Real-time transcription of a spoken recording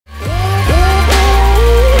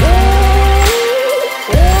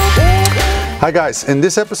Hi guys, in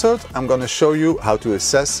this episode I'm going to show you how to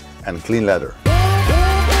assess and clean leather.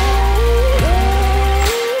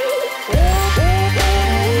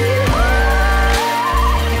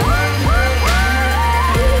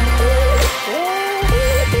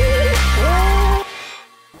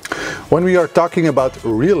 When we are talking about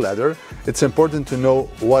real leather, it's important to know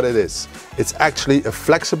what it is. It's actually a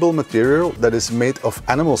flexible material that is made of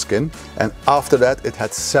animal skin, and after that it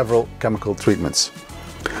had several chemical treatments.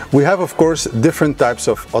 We have, of course, different types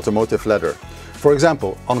of automotive leather. For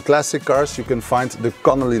example, on classic cars you can find the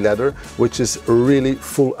Connolly leather, which is really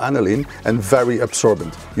full aniline and very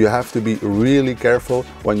absorbent. You have to be really careful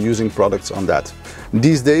when using products on that.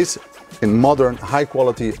 These days, in modern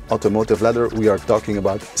high-quality automotive leather, we are talking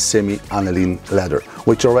about semi-aniline leather,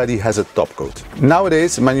 which already has a top coat.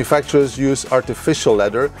 Nowadays, manufacturers use artificial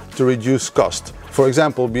leather to reduce cost. For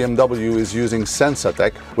example, BMW is using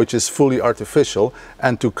Sensatec, which is fully artificial,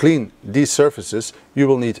 and to clean these surfaces, you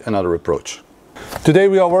will need another approach. Today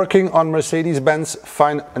we are working on Mercedes-Benz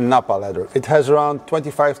fine Nappa leather. It has around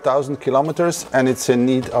 25,000 kilometers and it's in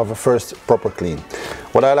need of a first proper clean.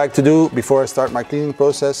 What I like to do before I start my cleaning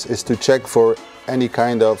process is to check for any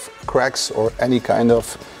kind of cracks or any kind of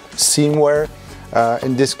seam wear.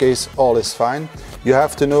 In this case, all is fine. You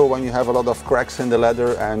have to know when you have a lot of cracks in the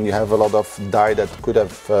leather and you have a lot of dye that could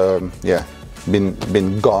have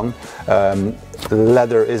been gone.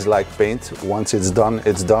 Leather is like paint. Once it's done,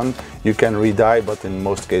 it's done. You can re-dye, but in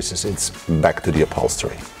most cases it's back to the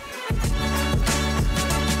upholstery.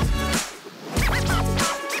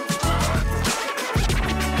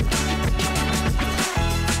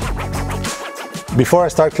 Before I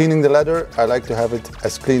start cleaning the leather, I like to have it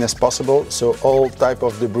as clean as possible. So all type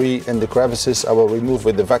of debris in the crevices I will remove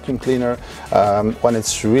with the vacuum cleaner. When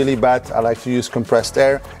it's really bad, I like to use compressed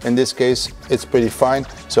air. In this case, it's pretty fine,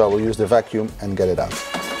 so I will use the vacuum and get it out.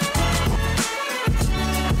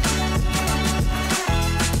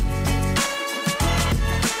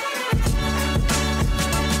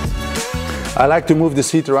 I like to move the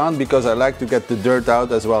seat around because I like to get the dirt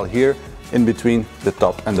out as well here in between the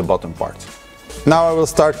top and the bottom part. Now I will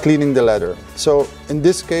start cleaning the leather. So in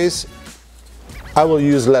this case I will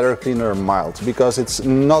use leather cleaner mild because it's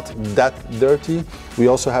not that dirty. We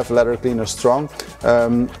also have leather cleaner strong.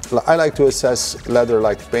 I like to assess leather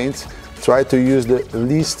like paint. Try to use the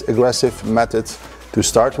least aggressive method to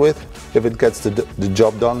start with. If it gets the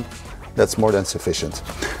job done, that's more than sufficient.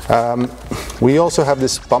 We also have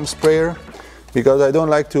this pump sprayer because I don't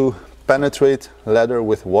like to penetrate leather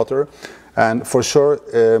with water. And for sure,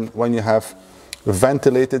 when you have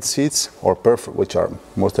ventilated seats or which are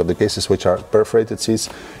most of the cases which are perforated seats,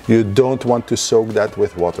 you don't want to soak that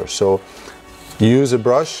with water. So use a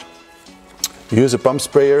brush, use a pump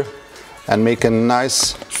sprayer and make a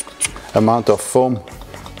nice amount of foam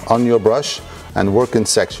on your brush and work in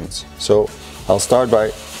sections. So I'll start by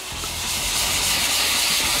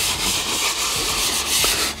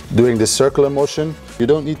doing this circular motion. You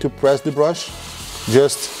don't need to press the brush,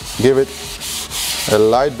 just give it a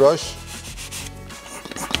light brush.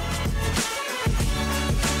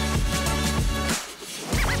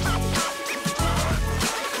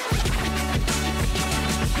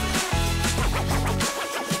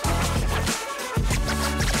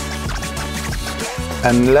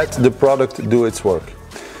 And let the product do its work.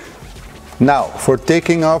 Now, for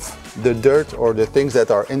taking off the dirt or the things that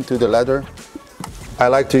are into the leather, I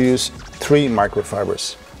like to use 3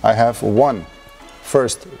 microfibers. I have one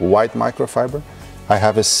first white microfiber, I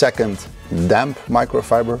have a second damp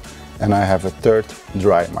microfiber, and I have a third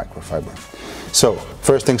dry microfiber. So,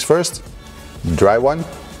 first things first, dry one.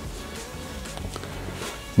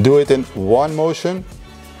 Do it in one motion.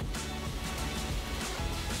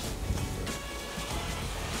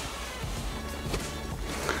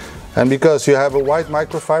 And because you have a white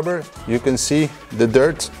microfiber, you can see the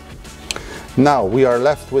dirt. Now we are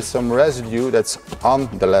left with some residue that's on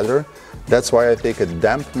the leather. That's why I take a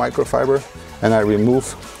damp microfiber and I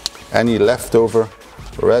remove any leftover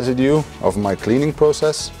residue of my cleaning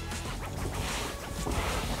process.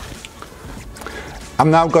 I'm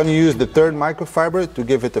now going to use the third microfiber to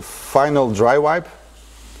give it a final dry wipe.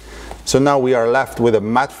 So now we are left with a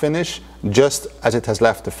matte finish, just as it has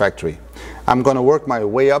left the factory. I'm going to work my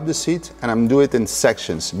way up the seat and I'm doing it in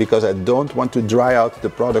sections because I don't want to dry out the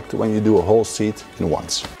product when you do a whole seat in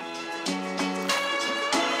once.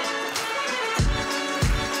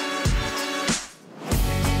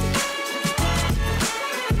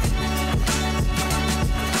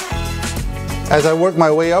 As I work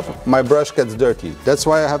my way up, my brush gets dirty. That's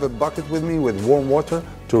why I have a bucket with me with warm water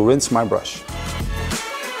to rinse my brush.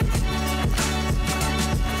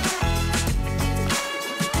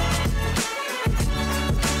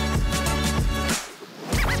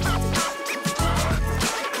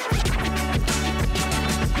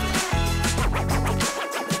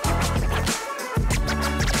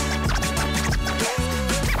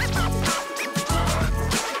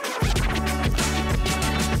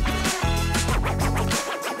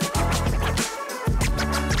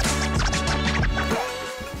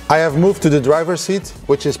 I have moved to the driver's seat,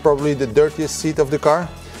 which is probably the dirtiest seat of the car,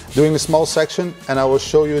 doing a small section, and I will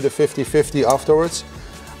show you the 50-50 afterwards.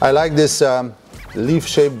 I like this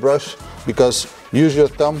leaf-shaped brush because use your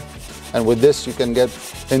thumb, and with this you can get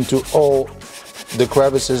into all the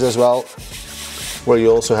crevices as well, where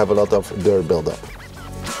you also have a lot of dirt buildup.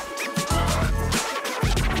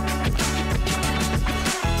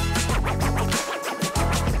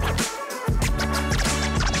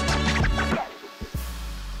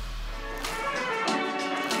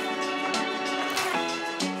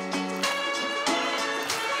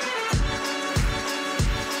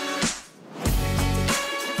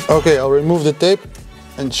 Okay, I'll remove the tape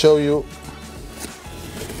and show you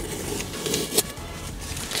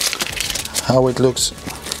how it looks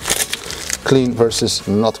clean versus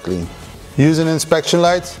not clean. Use an inspection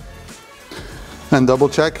light and double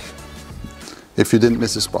check if you didn't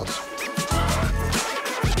miss a spot.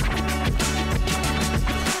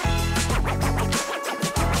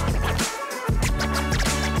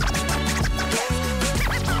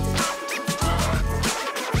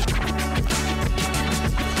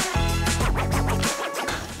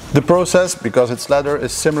 The process, because it's leather,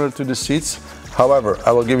 is similar to the seats. However,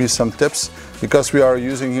 I will give you some tips because we are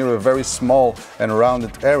using here a very small and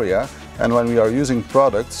rounded area, and when we are using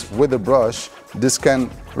products with a brush, this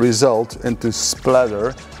can result into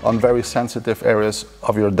splatter on very sensitive areas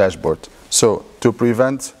of your dashboard. So to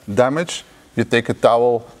prevent damage, you take a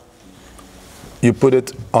towel, you put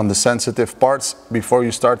it on the sensitive parts before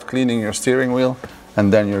you start cleaning your steering wheel,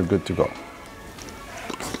 and then you're good to go.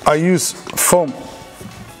 I use foam.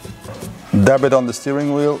 Dab it on the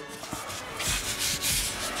steering wheel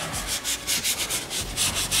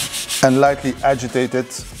and lightly agitate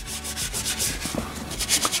it.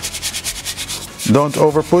 Don't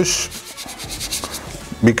over push.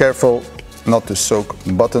 Be careful not to soak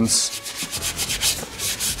buttons.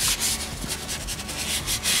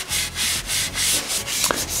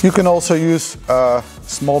 You can also use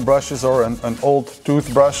small brushes or an old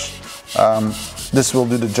toothbrush. This will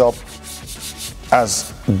do the job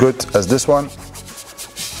as good as this one.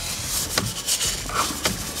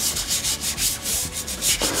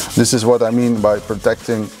 This is what I mean by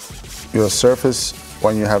protecting your surface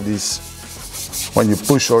when you have these, when you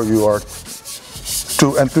push or you are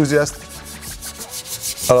too enthusiastic,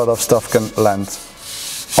 a lot of stuff can land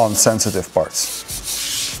on sensitive parts.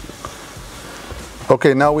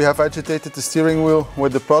 Okay, now we have agitated the steering wheel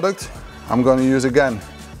with the product. I'm going to use again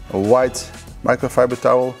a white microfiber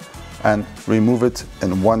towel and remove it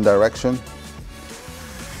in one direction,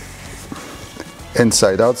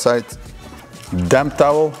 inside, outside. Damp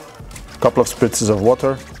towel, a couple of spritzes of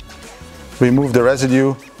water, remove the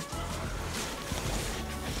residue,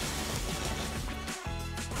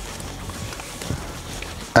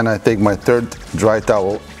 and I take my third dry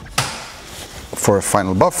towel for a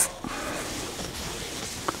final buff.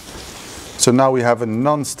 So now we have a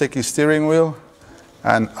non-sticky steering wheel,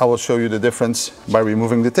 and I will show you the difference by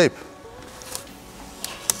removing the tape.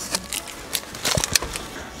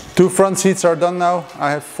 2 front seats are done now.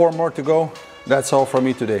 I have 4 more to go. That's all for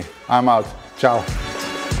me today. I'm out. Ciao.